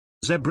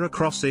Zebra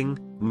crossing,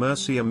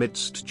 mercy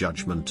amidst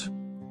judgment.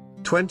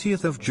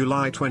 20th of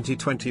July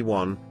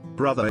 2021,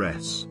 Brother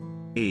S.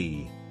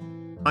 E.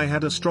 I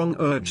had a strong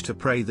urge to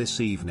pray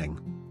this evening.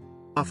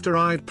 After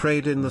I'd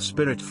prayed in the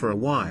Spirit for a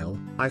while,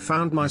 I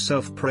found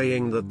myself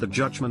praying that the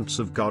judgments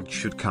of God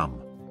should come.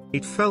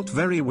 It felt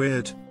very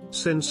weird,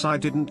 since I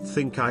didn't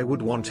think I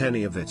would want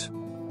any of it.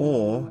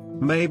 Or,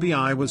 maybe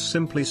I was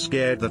simply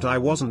scared that I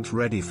wasn't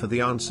ready for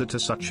the answer to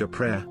such a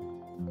prayer.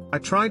 I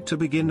tried to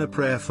begin a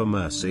prayer for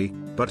mercy,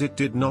 but it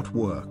did not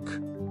work.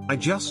 I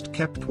just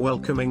kept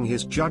welcoming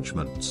his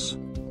judgments.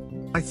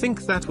 I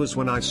think that was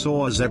when I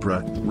saw a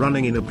zebra,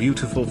 running in a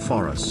beautiful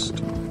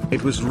forest.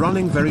 It was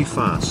running very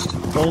fast,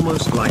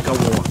 almost like a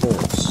war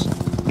horse.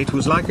 It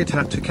was like it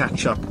had to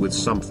catch up with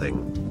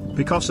something.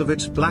 Because of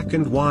its black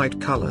and white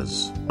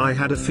colors, I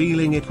had a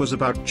feeling it was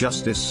about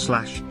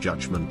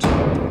justice/judgment.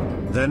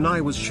 Then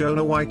I was shown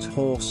a white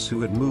horse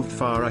who had moved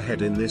far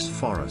ahead in this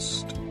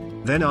forest.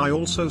 Then I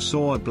also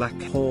saw a black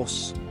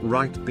horse,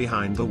 right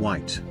behind the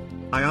white.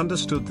 I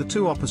understood the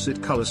two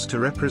opposite colors to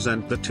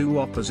represent the two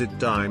opposite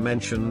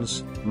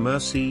dimensions,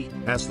 mercy,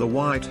 as the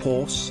white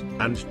horse,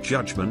 and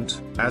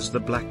judgment, as the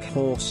black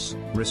horse,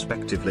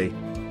 respectively.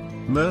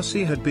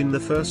 Mercy had been the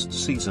first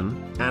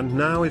season, and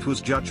now it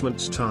was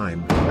judgment's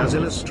time, as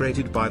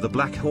illustrated by the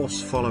black horse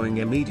following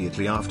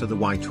immediately after the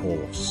white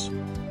horse.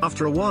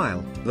 After a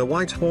while, the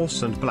white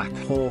horse and black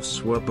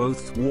horse were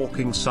both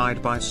walking side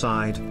by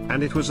side,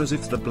 and it was as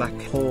if the black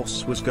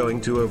horse was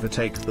going to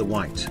overtake the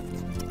white.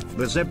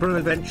 The zebra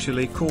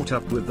eventually caught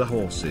up with the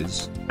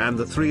horses, and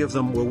the three of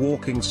them were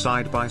walking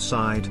side by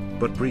side,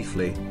 but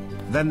briefly.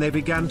 Then they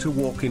began to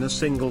walk in a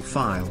single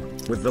file,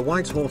 with the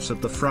white horse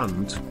at the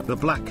front, the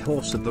black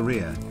horse at the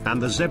rear,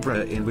 and the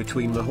zebra in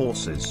between the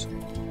horses.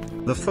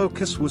 The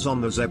focus was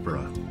on the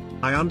zebra.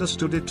 I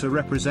understood it to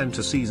represent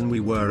a season we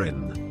were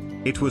in.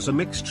 It was a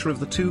mixture of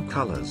the two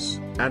colors,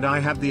 and I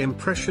had the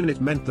impression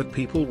it meant that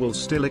people will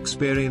still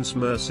experience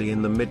mercy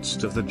in the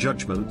midst of the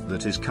judgment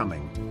that is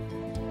coming.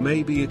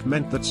 Maybe it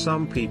meant that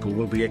some people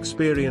will be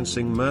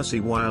experiencing mercy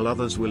while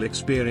others will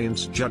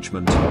experience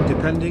judgment,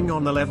 depending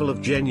on the level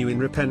of genuine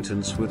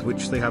repentance with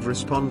which they have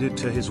responded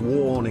to his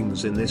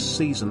warnings in this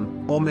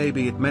season, or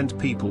maybe it meant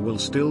people will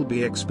still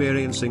be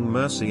experiencing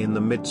mercy in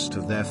the midst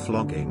of their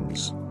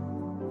floggings.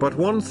 But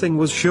one thing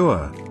was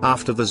sure,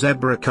 after the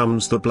zebra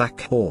comes the black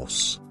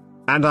horse.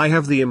 And I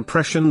have the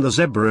impression the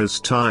zebra's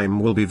time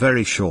will be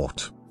very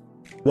short.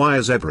 Why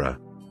a zebra?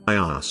 I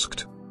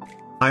asked.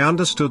 I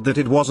understood that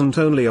it wasn't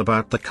only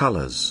about the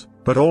colors,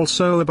 but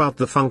also about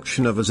the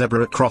function of a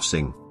zebra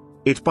crossing.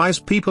 It buys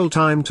people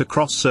time to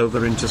cross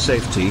over into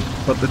safety,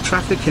 but the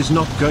traffic is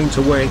not going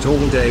to wait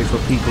all day for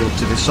people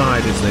to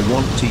decide if they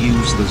want to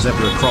use the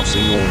zebra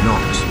crossing or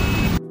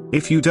not.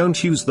 If you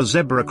don't use the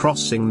zebra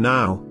crossing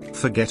now,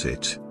 forget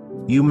it.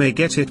 You may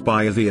get hit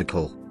by a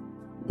vehicle.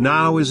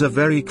 Now is a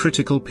very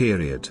critical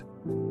period.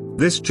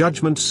 This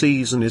judgment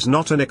season is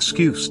not an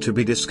excuse to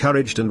be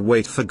discouraged and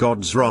wait for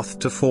God's wrath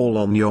to fall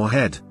on your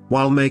head,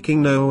 while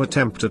making no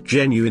attempt at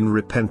genuine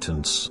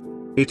repentance.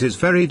 It is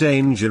very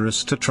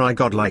dangerous to try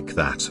God like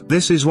that.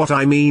 This is what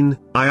I mean,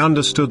 I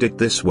understood it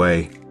this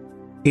way.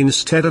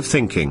 Instead of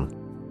thinking,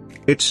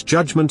 it's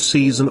judgment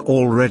season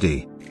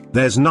already.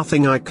 There's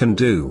nothing I can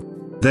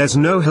do. There's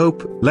no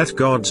hope, let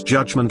God's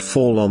judgment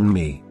fall on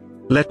me.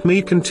 Let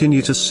me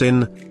continue to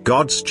sin,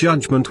 God's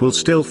judgment will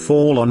still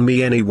fall on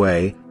me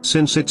anyway.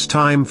 Since it's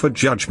time for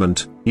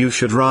judgment, you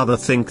should rather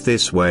think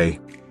this way.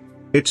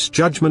 It's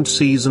judgment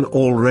season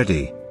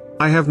already.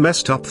 I have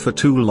messed up for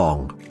too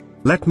long.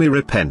 Let me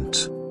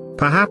repent.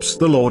 Perhaps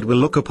the Lord will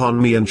look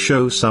upon me and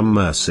show some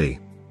mercy.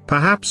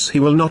 Perhaps he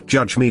will not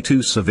judge me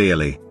too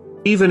severely.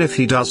 Even if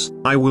he does,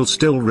 I will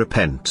still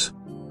repent.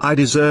 I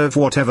deserve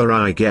whatever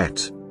I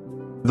get.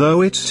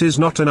 Though it is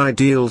not an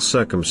ideal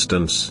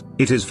circumstance,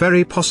 it is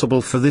very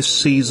possible for this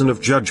season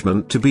of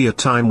judgment to be a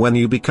time when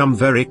you become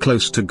very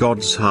close to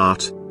God's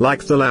heart,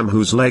 like the lamb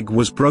whose leg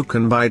was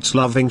broken by its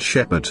loving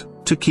shepherd,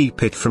 to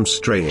keep it from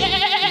straying.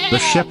 The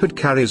shepherd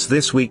carries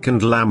this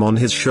weakened lamb on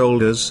his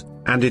shoulders,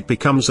 and it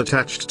becomes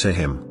attached to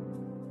him.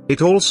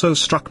 It also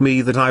struck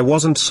me that I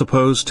wasn't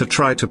supposed to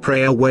try to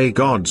pray away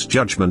God's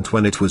judgment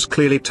when it was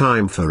clearly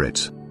time for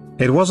it.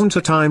 It wasn't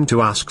a time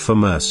to ask for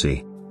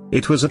mercy.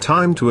 It was a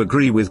time to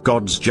agree with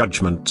God's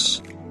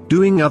judgments.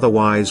 Doing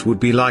otherwise would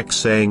be like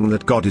saying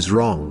that God is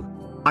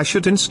wrong. I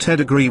should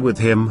instead agree with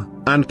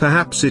him, and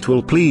perhaps it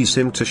will please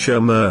him to show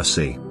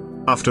mercy.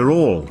 After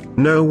all,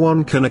 no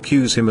one can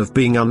accuse him of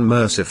being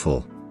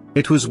unmerciful.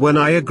 It was when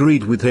I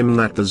agreed with him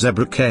that the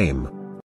zebra came.